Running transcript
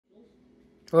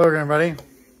Hello everybody.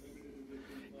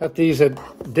 Got these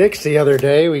at Dick's the other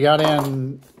day. We got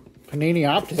in Panini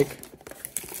Optic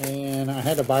and I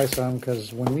had to buy some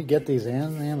because when we get these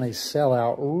in, man, they sell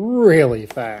out really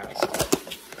fast.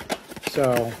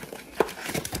 So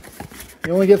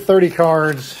you only get 30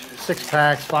 cards, 6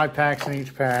 packs, 5 packs in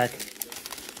each pack.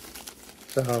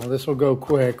 So this will go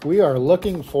quick. We are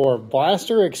looking for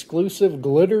Blaster exclusive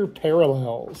glitter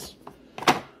parallels.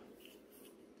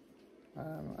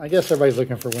 I guess everybody's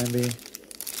looking for Wimby.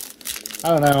 I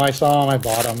don't know. I saw them. I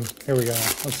bought them. Here we go.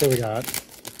 Let's see what we got.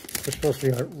 They're supposed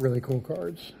to be really cool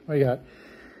cards. What do you got?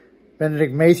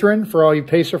 Benedict Mathurin for all you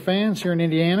Pacer fans here in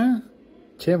Indiana.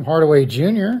 Tim Hardaway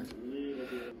Jr.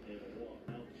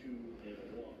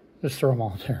 Just throw them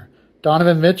all there.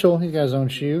 Donovan Mitchell. He got his own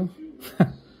shoe.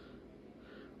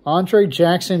 Andre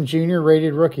Jackson Jr.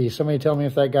 rated rookie. Somebody tell me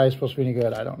if that guy's supposed to be any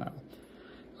good. I don't know.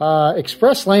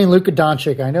 Express Lane Luka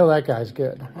Doncic. I know that guy's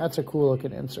good. That's a cool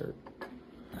looking insert.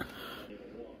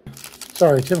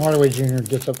 Sorry, Tim Hardaway Jr.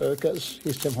 gets up there because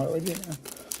he's Tim Hardaway Jr.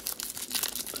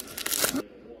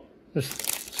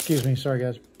 Excuse me. Sorry,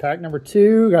 guys. Pack number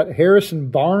 2. Got Harrison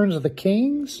Barnes of the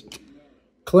Kings.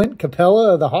 Clint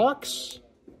Capella of the Hawks.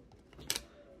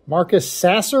 Marcus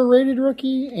Sasser rated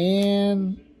rookie.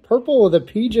 And purple of the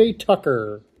PJ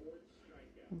Tucker.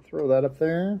 Throw that up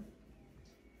there.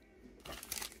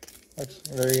 That's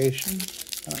a variation.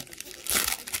 There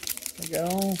we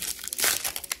go.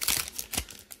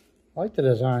 I like the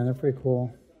design. They're pretty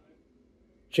cool.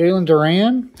 Jalen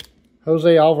Duran.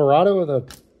 Jose Alvarado of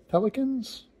the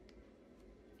Pelicans.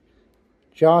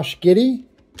 Josh Giddey.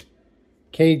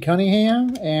 Cade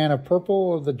Cunningham. And a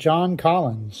purple of the John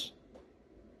Collins.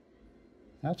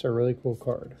 That's a really cool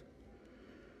card.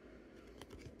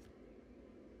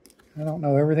 I don't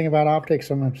know everything about optics,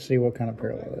 so I'm going to have to see what kind of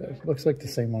parallel it is. Looks like the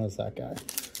same one as that guy.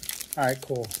 All right,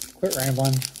 cool. Quit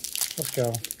rambling. Let's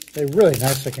go. They're really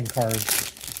nice looking cards.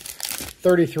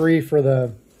 33 for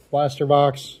the blaster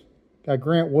box. Got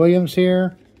Grant Williams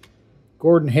here.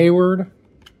 Gordon Hayward.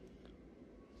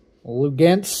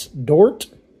 Luguentz Dort.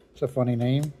 It's a funny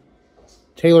name.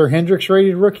 Taylor Hendricks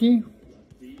rated rookie.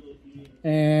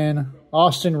 And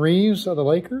Austin Reeves of the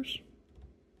Lakers.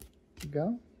 There you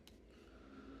go.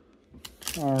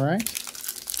 All right.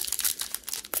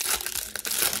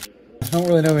 I don't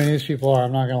really know who any of these people are,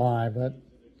 I'm not going to lie, but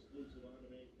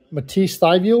Matisse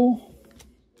Thybulle,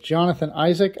 Jonathan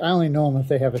Isaac, I only know them if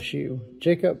they have a shoe.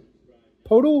 Jacob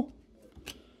Podol,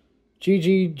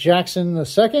 G.G. Jackson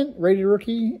II, rated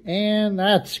rookie, and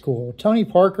that's cool. Tony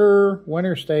Parker,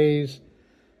 winner stays.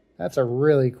 That's a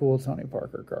really cool Tony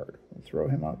Parker card. We'll throw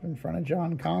him up in front of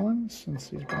John Collins since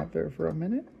he's been up there for a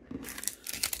minute.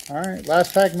 All right,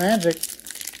 last pack magic.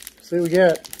 See what we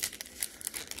get.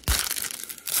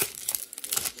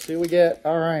 See what we get.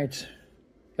 All right.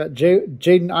 Got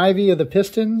Jaden Ivey of the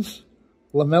Pistons.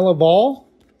 LaMelo Ball,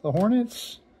 the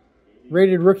Hornets.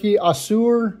 Rated rookie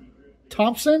Asur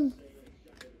Thompson.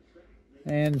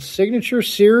 And signature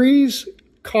series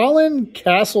Colin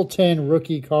Castleton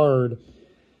rookie card.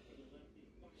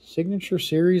 Signature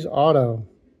series auto.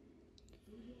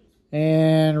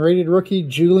 And rated rookie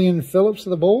Julian Phillips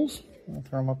of the Bulls. I'll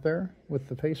throw him up there with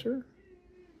the Pacer.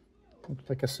 Looks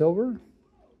like a silver.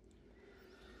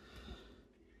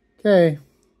 Okay.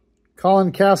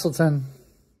 Colin Castleton.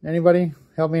 Anybody?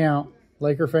 Help me out.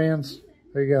 Laker fans.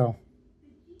 There you go.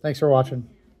 Thanks for watching.